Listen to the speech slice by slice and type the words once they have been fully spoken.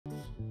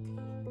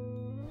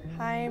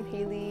Hi, I'm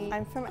Hailey.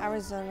 I'm from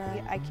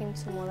Arizona. I came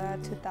to Moda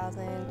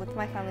 2000 with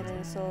my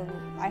family, so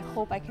I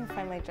hope I can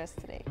find my dress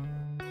today.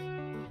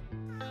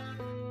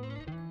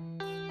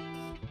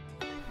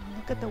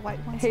 Look at the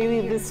white ones.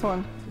 Hailey, this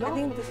one. I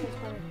think this one's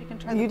better. You can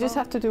try You just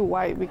have to do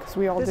white because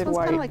we all did white. This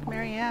one's kind of like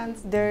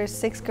Marianne's. There's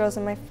 6 girls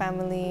in my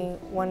family,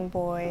 1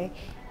 boy,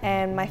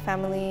 and my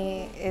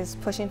family is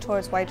pushing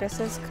towards white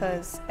dresses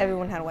because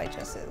everyone had white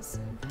dresses.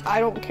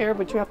 I don't care,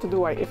 but you have to do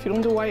white. If you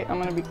don't do white,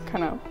 I'm gonna be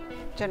kind of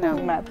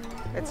mad.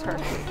 It's her.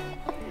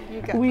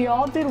 We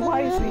all did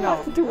white, so you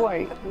have to do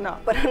white. No,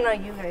 but I'm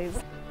not you guys.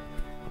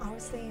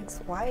 Honestly, it's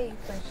white,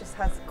 but it just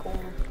has gold.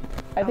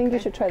 I think you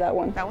should try that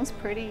one. That one's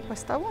pretty.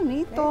 Pues está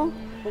bonito.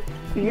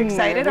 You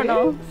excited or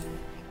no?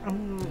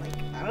 I'm like,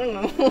 I don't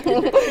know.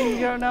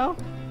 You don't know?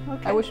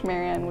 Okay. I wish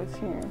Marianne was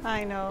here.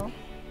 I know.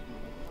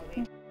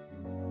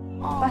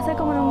 Pasa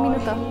como en un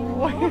minuto.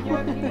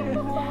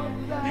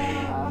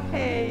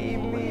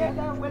 Hailey.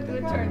 Do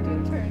a turn.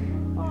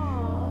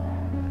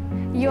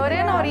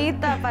 Lloren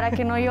ahorita para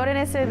que no lloren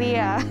ese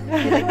día. You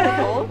like the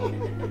gold?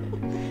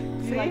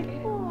 See?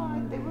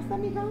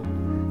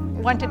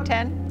 1 to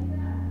 10?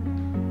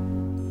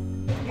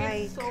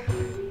 Like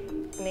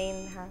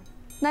 9.5.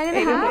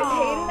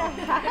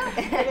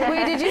 9.5?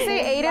 Wait, did you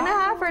say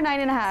 8.5 or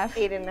 9.5?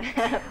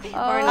 8.5.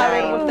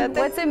 Oh,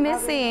 what's it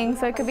missing?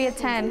 So it could be a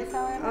 10.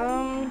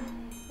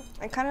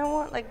 I kind of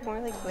want like more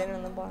like glitter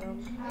on the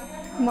bottom.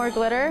 More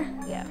glitter?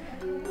 Yeah.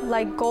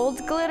 Like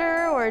gold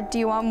glitter, or do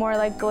you want more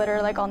like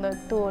glitter like on the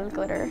tul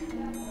glitter?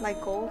 Like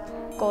gold?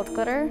 Gold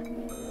glitter?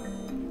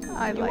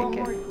 I like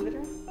it.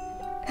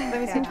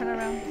 Let me see, turn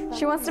around.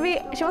 She wants to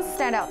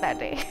stand out that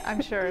day. I'm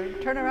sure.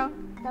 Turn around.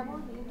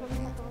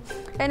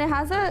 And it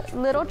has a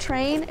little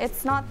train.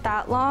 It's not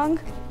that long.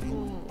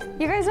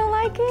 You guys don't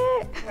like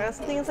it? I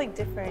also think it's like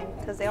different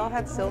because they all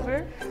had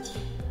silver,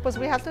 Pues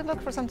we have to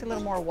look for something a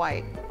little more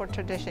white for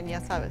tradition, ya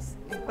sabes.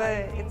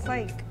 but it's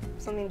like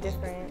something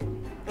different.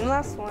 And the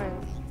last one.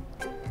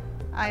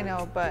 I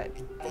know, but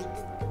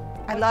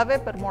I love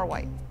it, but more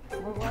white.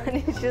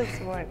 It's just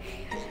one.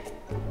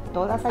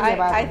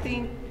 I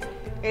think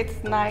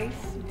it's nice,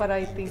 but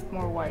I think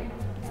more white.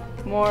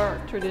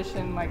 More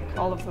tradition, like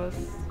all of us.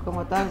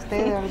 Como todas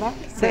ustedes, ¿verdad?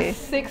 The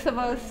 6 of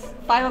us,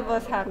 5 of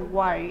us have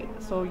white,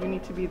 so you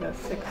need to be the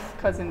 6th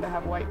cousin to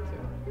have white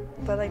too.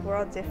 But like we're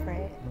all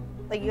different.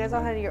 Like you guys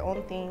all had your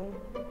own thing.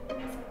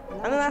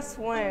 I'm the last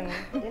one.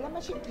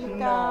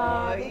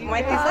 No,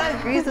 My sister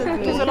agrees with ¿Tú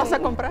me. solo vas a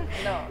comprar?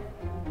 no.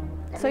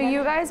 So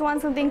you guys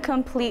want something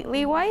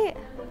completely white?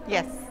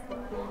 Yes.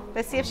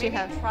 Let's see if she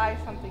has. Try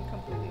something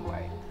completely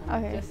white.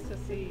 Okay. Just to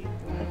see.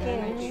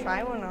 Can you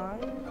try one on?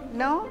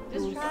 No?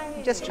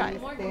 Just try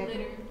it.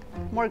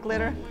 More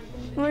glitter.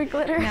 More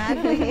glitter.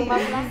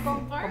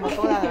 Como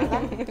todas,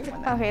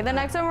 ¿verdad? Okay, the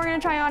next one we're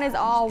gonna try on is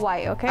all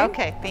white, okay?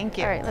 Okay, thank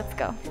you. All right, let's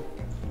go.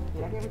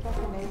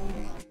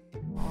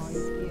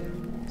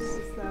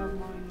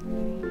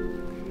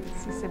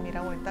 Sí, se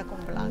mira bonita con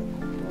blanco.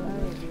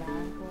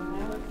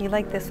 You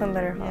like this one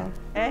better, huh?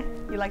 Eh?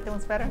 You like the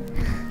ones better?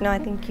 No, I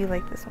think you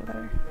like this one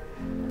better.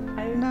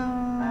 No.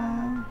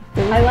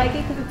 I like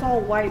it because it's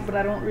all white, but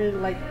I don't really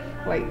like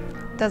white.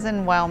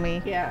 Doesn't wow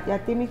me. Yeah. ¿Y a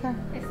ti, mija?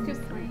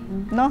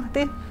 No,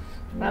 ti.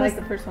 I like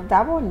the first one.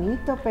 Está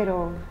bonito,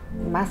 pero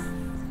más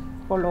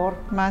color.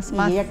 Más.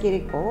 Y ella quiere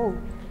gold.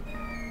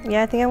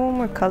 Yeah, I think I want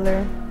more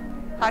color.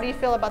 How do you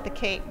feel about the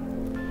cape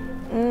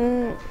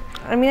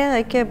I mean, I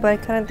like it, but I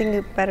kind of think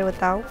it's better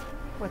without.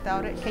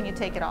 without it? Can you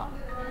take it off?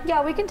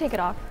 Yeah, we can take it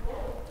off.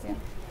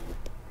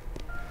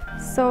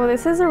 So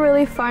this is a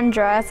really fun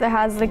dress. It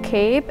has the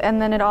cape and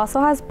then it also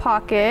has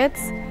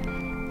pockets.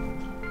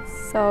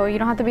 So you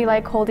don't have to be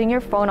like holding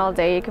your phone all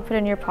day. You can put it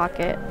in your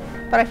pocket.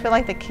 But I feel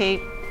like the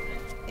cape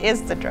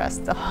is the dress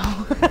though,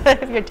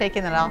 if you're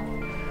taking it off.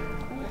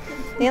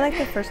 I like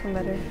the first one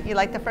better. You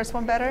like the first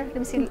one better?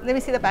 Let me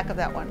see the back of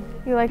that one.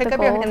 You like Pick the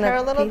up your gold? hair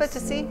a little bit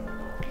piece. to see.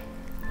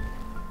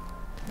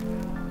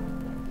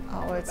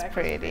 Oh, it's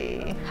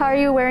pretty. How are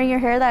you wearing your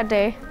hair that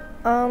day?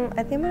 I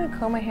think I'm gonna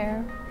curl my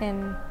hair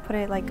and put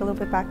it like a little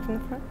bit back from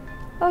the front.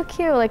 Oh,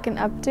 cute, like an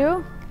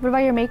updo. What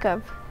about your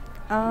makeup?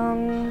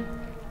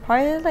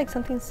 Probably like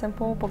something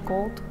simple but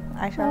gold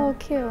eyeshadow. Oh,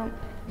 cute.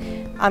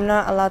 I'm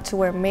not allowed to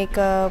wear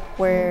makeup,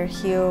 wear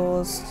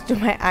heels, do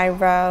my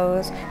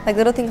eyebrows, like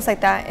little things like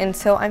that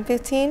until I'm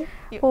 15.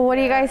 Well, what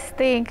do you guys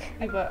think?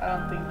 But I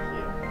don't think you.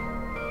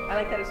 I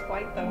like that it's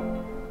white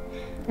though.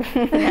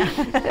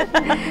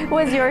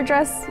 Was your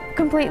dress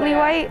completely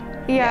white?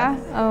 Yeah. Yes.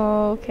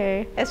 Oh,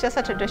 okay. It's just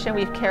a tradition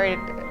we've carried,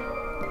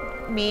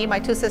 me, my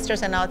 2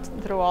 sisters, and out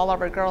through all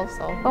of our girls.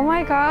 So Oh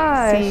my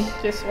gosh.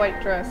 Just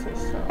white dresses.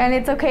 So. And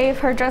it's okay if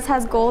her dress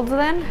has gold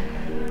then?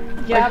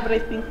 Yeah, but I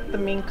think the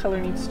main color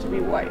needs to be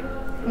white.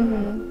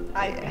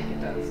 I think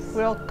it does.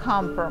 we'll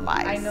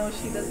compromise. I know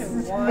she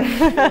doesn't want.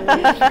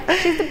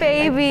 She's a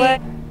baby. But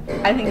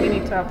I think you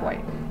need to have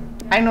white.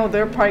 I know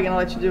they're probably gonna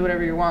let you do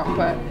whatever you want,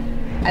 but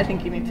I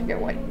think you need to get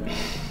white.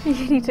 You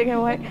need to get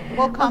white.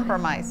 We'll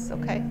compromise,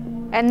 okay?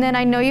 And then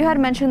I know you had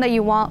mentioned that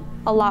you want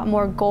a lot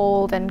more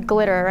gold and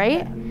glitter,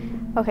 right?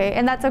 Okay,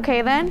 and that's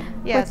okay then?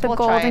 Yes, With the we'll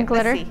gold try and it.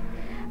 glitter? Let's see.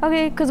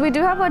 Okay, because we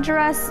do have a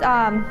dress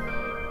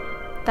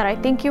that I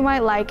think you might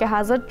like. It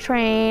has a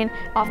train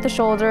off the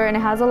shoulder and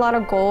it has a lot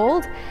of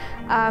gold.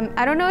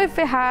 I don't know if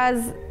it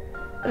has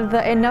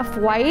enough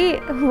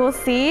white. We'll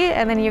see,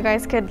 and then you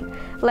guys could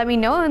let me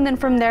know, and then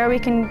from there we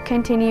can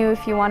continue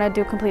if you want to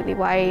do completely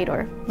white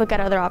or look at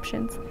other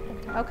options.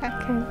 Okay.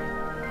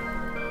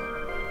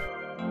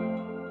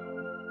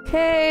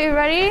 Okay,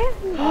 ready?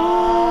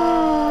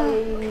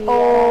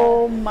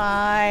 Oh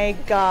my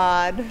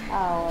God.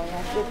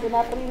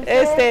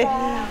 Este.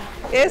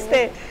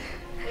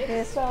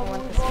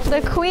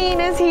 The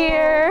queen is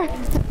here.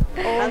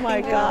 Oh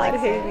my God,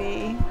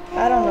 Hailey.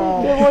 I don't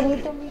know.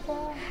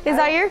 Is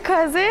that your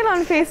cousin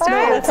on Facebook?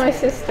 That's my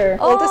sister.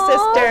 Oldest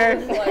sister.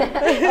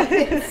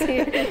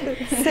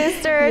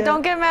 Sister,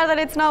 don't get mad that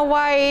it's not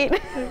white.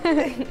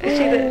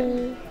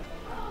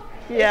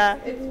 Yeah.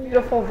 It's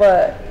beautiful,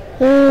 but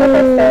like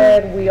I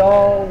said, we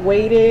all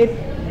waited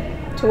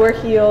to wear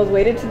heels,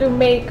 waited to do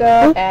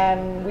makeup,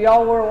 and we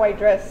all wore a white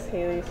dress,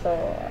 Hailey, so.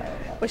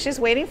 Well, she's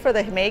waiting for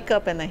the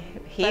makeup and the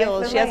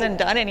heels. She hasn't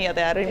done any of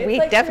that, and we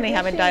like definitely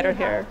haven't dyed her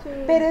hair.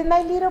 Pero es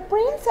my little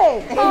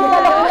princess.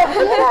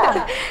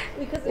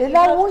 Es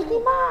la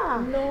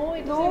última. No,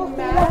 it doesn't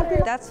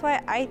matter. That's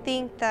why I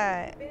think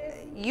that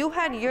you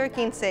had your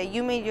quince,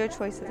 you made your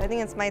choices. I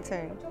think it's my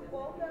turn.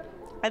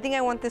 I think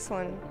I want this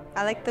one.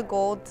 I like the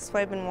gold, that's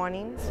what I've been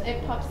wanting.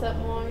 It pops up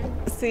more.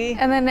 See?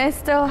 And then it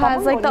still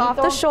has like the off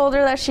the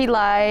shoulder that she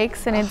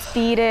likes, and it's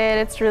beaded,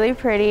 it's really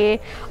pretty.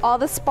 All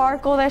the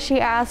sparkle that she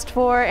asked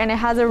for, and it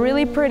has a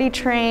really pretty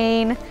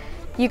train.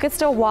 You could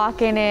still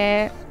walk in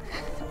it.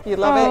 You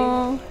love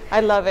it?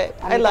 I love it.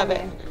 I love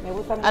it.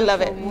 I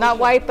love it. Not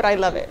white, but I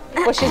love it.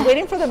 Well, she's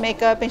waiting for the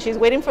makeup, and she's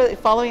waiting for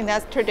following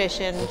that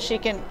tradition. She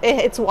can,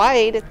 it's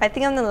white. I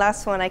think on the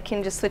last one, I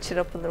can just switch it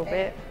up a little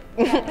bit.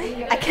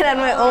 I can add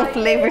my own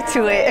flavor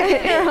to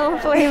it. Your own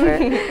flavor.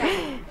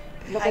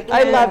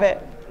 I love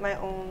it. My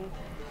own.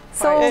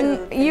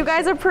 So you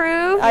guys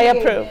approve? I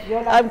approve.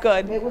 I'm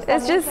good.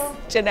 It's just,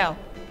 Janelle.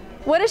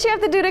 what does she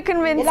have to do to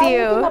convince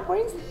you?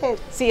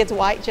 See, it's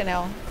white,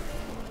 Janelle.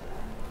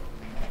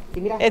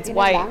 It's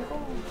white.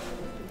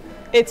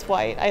 It's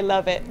white. I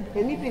love it.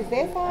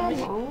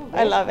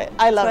 I love it.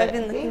 I love I've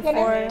been looking it.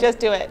 for. Just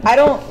do it. I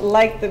don't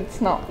like that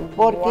it's not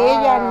Porque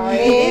ella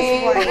It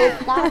is white.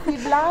 es casi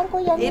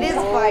blanco. It is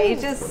white. It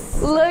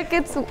just. Look,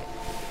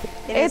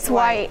 it's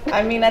white.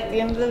 I mean, at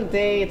the end of the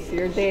day, it's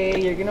your day.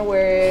 You're gonna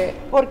wear it.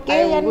 Porque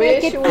I ella no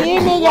es wish que it was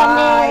tiene,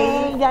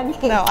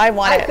 white. No, I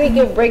want I it. think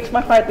it breaks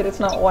my heart that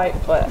it's not white,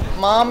 but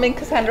Mom and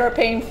Cassandra are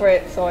paying for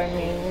it, so I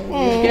mean,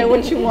 you get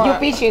what you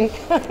want. You pitching.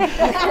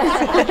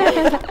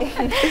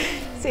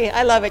 See,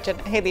 I love it,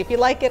 Hailey. If you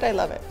like it, I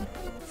love it.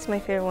 It's my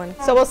favorite one.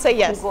 So we'll say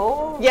yes.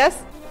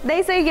 Yes?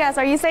 They say yes.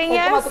 Are you saying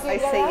yes? I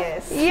say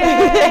yes.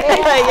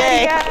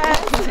 Yay!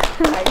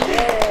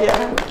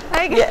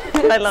 Yeah.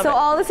 I love So it.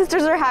 all the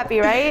sisters are happy,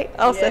 right?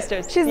 All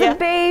sisters. She's yeah. the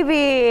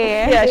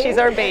baby. Yeah, she's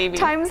our baby.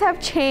 Times have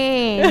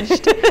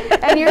changed.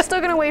 And you're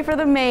still gonna wait for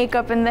the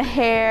makeup and the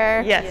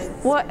hair. Yes.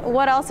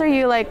 What else are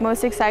you like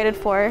most excited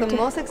for? The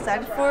most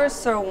excited for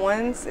Sir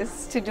Once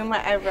is to do my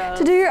eyebrows.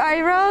 To do your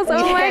eyebrows?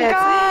 Oh my Yes.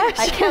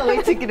 gosh. I can't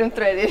wait to get them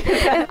threaded.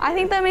 I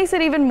think that makes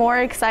it even more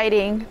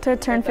exciting to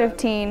turn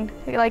 15.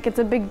 Like it's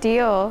a big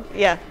deal.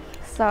 Yeah.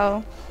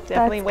 So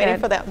Definitely that's waiting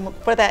good.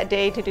 for that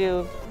day to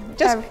do,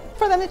 just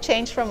for them to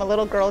change from a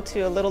little girl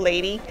to a little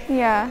lady.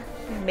 Yeah.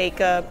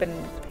 Makeup and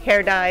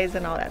hair dyes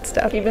and all that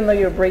stuff. Even though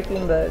you're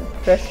breaking the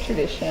dress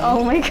tradition.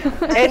 Oh my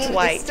god. It's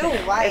white. It's still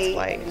white. It's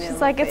white.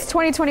 It's like it's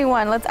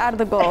 2021. Let's add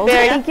the gold.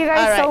 There you Thank you guys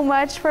All right. so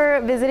much for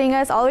visiting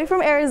us all the way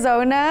from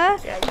Arizona.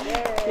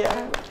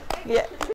 Yeah.